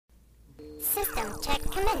System check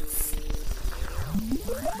commence.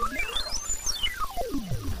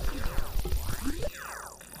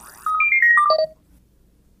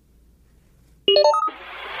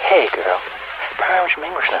 Hey, girl. Perms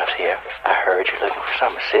Minglersnuff's here. I heard you're looking for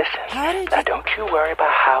some assistance. Now, don't you worry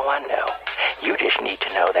about how I know. You just need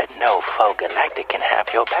to know that no foe galactic can have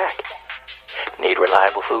your back. Need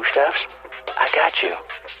reliable foodstuffs? I got you.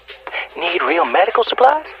 Need real medical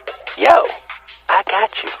supplies? Yo, I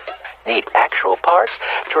got you. Need actual parts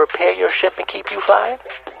to repair your ship and keep you flying?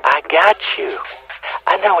 I got you.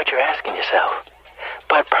 I know what you're asking yourself.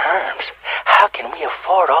 But Perms, how can we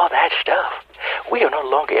afford all that stuff? We are no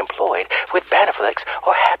longer employed with Banaflex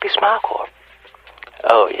or Happy Smile Corp.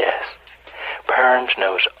 Oh yes, Perms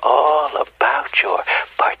knows all about your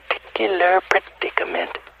particular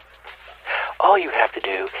predicament. All you have to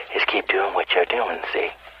do is keep doing what you're doing, see?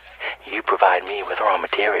 You provide me with raw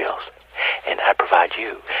materials, and I provide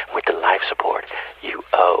you with the life support you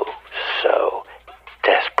so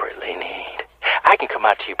desperately need. I can come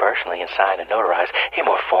out to you personally and sign and notarize a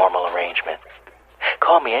more formal arrangement.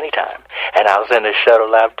 Call me anytime, and I'll send a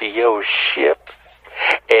shuttle out to your ship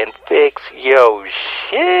and fix your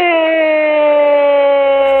shit.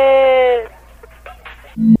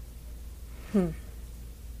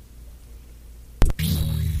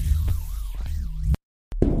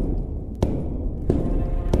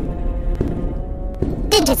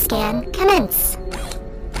 Digit scan commence.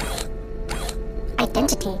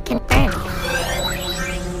 Identity confirmed.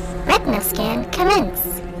 Retina scan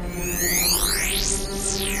commence.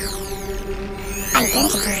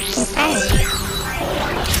 Identity confirmed.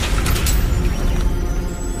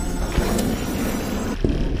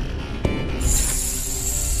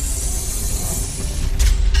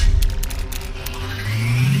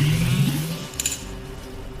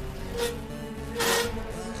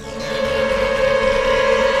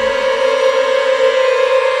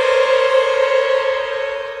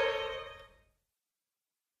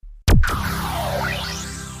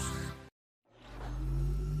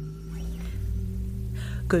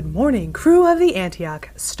 Good morning, crew of the Antioch,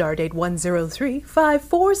 stardate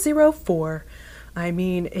 103-5404. I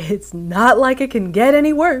mean, it's not like it can get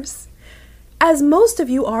any worse. As most of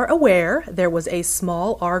you are aware, there was a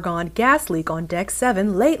small argon gas leak on Deck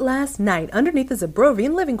 7 late last night underneath the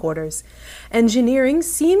Zebrovian living quarters. Engineering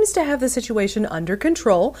seems to have the situation under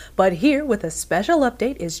control, but here with a special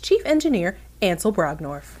update is Chief Engineer Ansel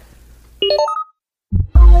Brognorf.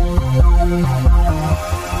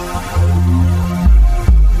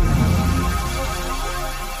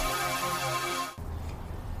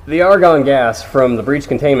 The argon gas from the breach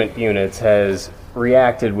containment units has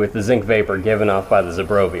reacted with the zinc vapor given off by the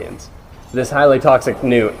Zebrovians. This highly toxic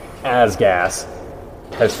new AS gas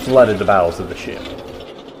has flooded the bowels of the ship.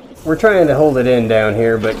 We're trying to hold it in down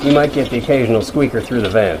here, but you might get the occasional squeaker through the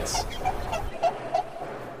vents.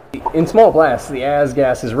 In small blasts, the AS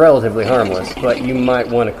gas is relatively harmless, but you might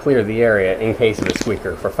want to clear the area in case of a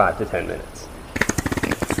squeaker for 5 to 10 minutes.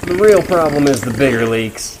 The real problem is the bigger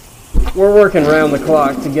leaks. We're working round the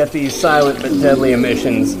clock to get these silent but deadly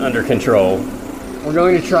emissions under control. We're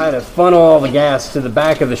going to try to funnel all the gas to the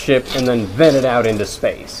back of the ship and then vent it out into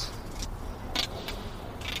space.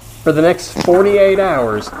 For the next 48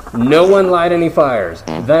 hours, no one light any fires.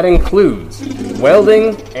 That includes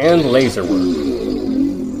welding and laser work.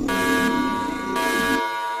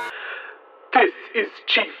 This is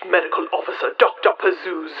Chief Medical Officer Dr.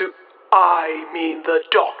 Pazuzu. I mean the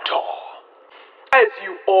Doctor. As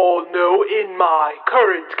you all know, in my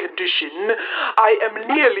current condition, I am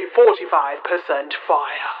nearly 45%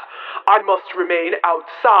 fire. I must remain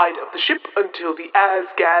outside of the ship until the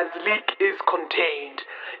ASGAS leak is contained.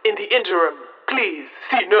 In the interim, please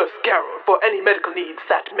see Nurse Carol for any medical needs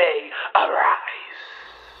that may arise.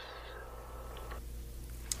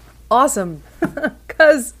 Awesome.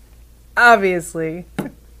 'Cause, obviously.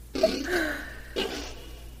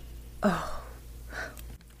 Oh.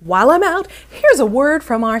 While I'm out, here's a word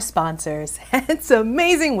from our sponsors. It's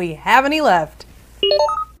amazing we have any left.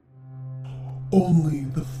 Only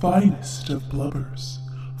the finest of blubbers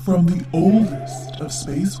from the oldest of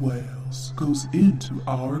space whales goes into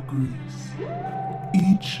our grease.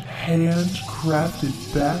 Each hand-crafted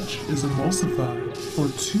batch is emulsified for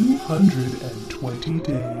 220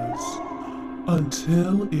 days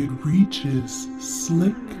until it reaches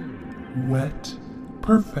slick, wet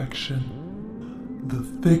perfection. The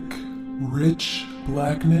thick, rich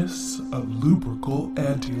blackness of lubrical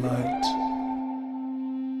anti-light.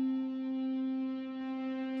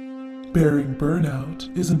 Bearing burnout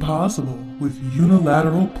is impossible with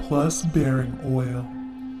Unilateral Plus bearing oil.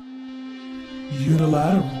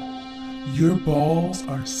 Unilateral. Your balls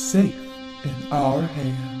are safe in our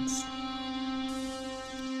hands.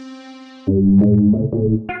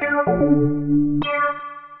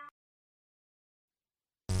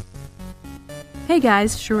 Hey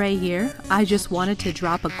guys, Sheree here. I just wanted to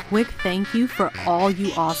drop a quick thank you for all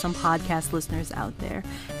you awesome podcast listeners out there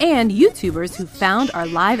and YouTubers who found our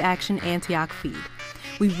live action Antioch feed.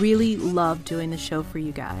 We really love doing the show for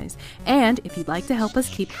you guys. And if you'd like to help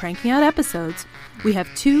us keep cranking out episodes, we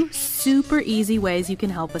have 2 super easy ways you can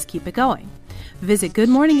help us keep it going. Visit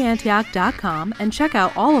goodmorningantioch.com and check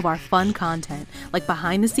out all of our fun content, like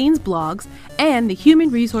behind-the-scenes blogs and the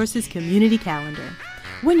Human Resources Community Calendar.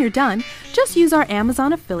 When you're done, just use our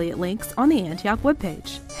Amazon affiliate links on the Antioch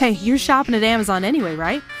webpage. Hey, you're shopping at Amazon anyway,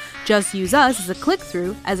 right? Just use us as a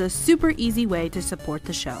click-through as a super easy way to support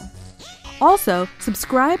the show. Also,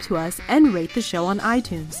 subscribe to us and rate the show on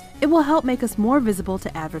iTunes. It will help make us more visible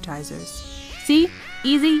to advertisers. See?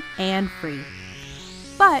 Easy and free.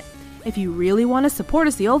 But if you really want to support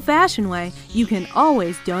us the old-fashioned way, you can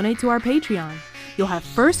always donate to our Patreon. You'll have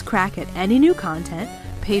first crack at any new content,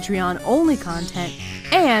 Patreon-only content,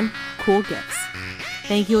 and cool gifts.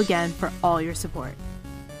 Thank you again for all your support.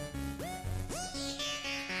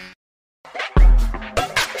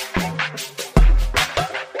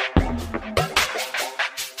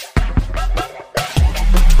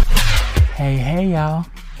 Hey y'all,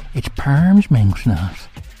 it's Perms Minglesnuffs.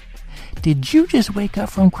 Did you just wake up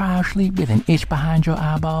from cryo sleep with an itch behind your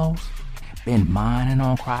eyeballs? Been mining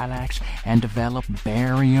on Krylax and developed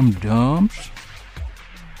barium dumps?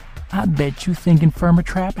 I bet you think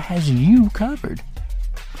Infirmatrap has you covered.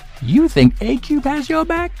 You think A-Cube has your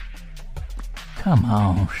back? Come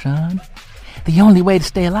on, son. The only way to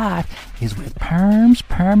stay alive is with Perm's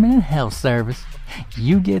Permanent Health Service.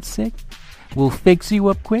 You get sick, we'll fix you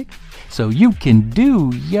up quick so you can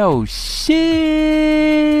do your shit.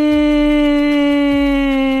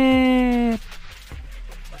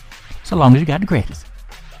 So long as you got the credits.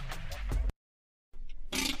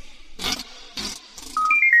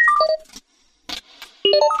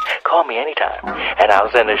 Call me anytime, and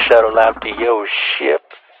I'll send a shuttle out to your ship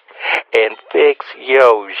and fix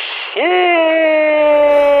your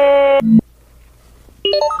shit.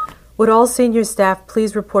 Would all senior staff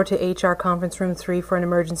please report to HR Conference Room 3 for an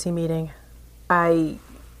emergency meeting? I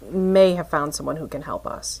may have found someone who can help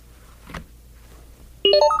us.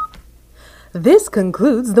 This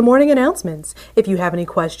concludes the morning announcements. If you have any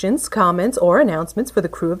questions, comments, or announcements for the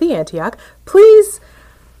crew of the Antioch, please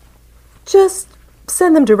just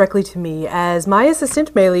send them directly to me, as my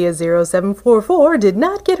assistant, Malia0744, did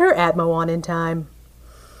not get her Atmo on in time.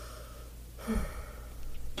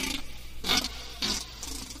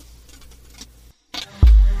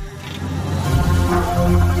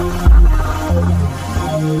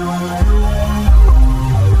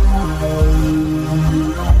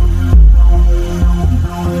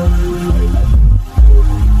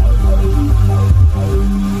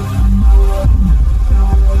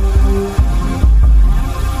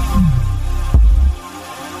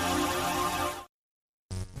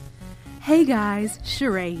 Hey guys,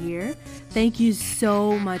 Sheree here. Thank you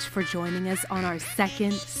so much for joining us on our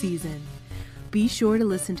 2nd season. Be sure to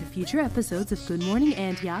listen to future episodes of Good Morning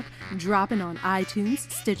Antioch, dropping on iTunes,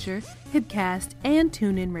 Stitcher, Hipcast, and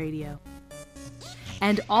TuneIn Radio.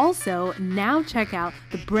 And also, now check out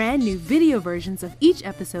the brand new video versions of each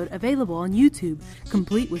episode available on YouTube,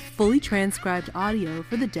 complete with fully transcribed audio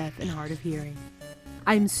for the deaf and hard of hearing.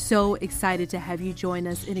 I'm so excited to have you join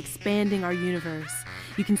us in expanding our universe.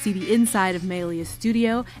 You can see the inside of Malia's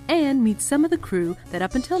studio and meet some of the crew that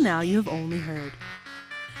up until now you have only heard.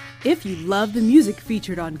 If you love the music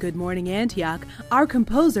featured on Good Morning Antioch, our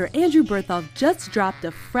composer Andrew Berthoff just dropped a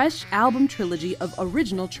fresh album trilogy of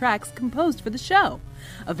original tracks composed for the show.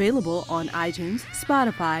 Available on iTunes,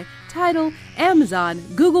 Spotify, Tidal, Amazon,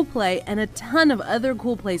 Google Play, and a ton of other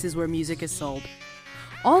cool places where music is sold.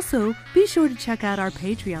 Also, be sure to check out our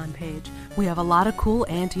Patreon page. We have a lot of cool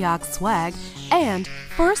Antioch swag and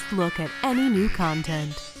first look at any new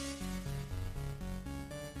content.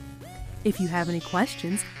 If you have any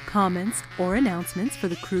questions, comments, or announcements for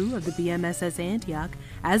the crew of the BMSS Antioch,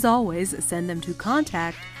 as always, send them to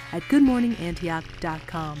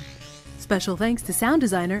contact@goodmorningantioch.com. Special thanks to sound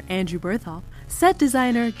designer Andrew Berthoff, set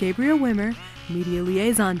designer Gabriel Wimmer, media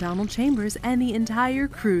liaison Donald Chambers, and the entire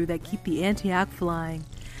crew that keep the Antioch flying.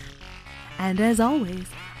 And as always,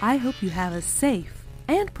 I hope you have a safe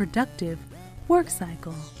and productive work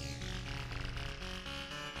cycle.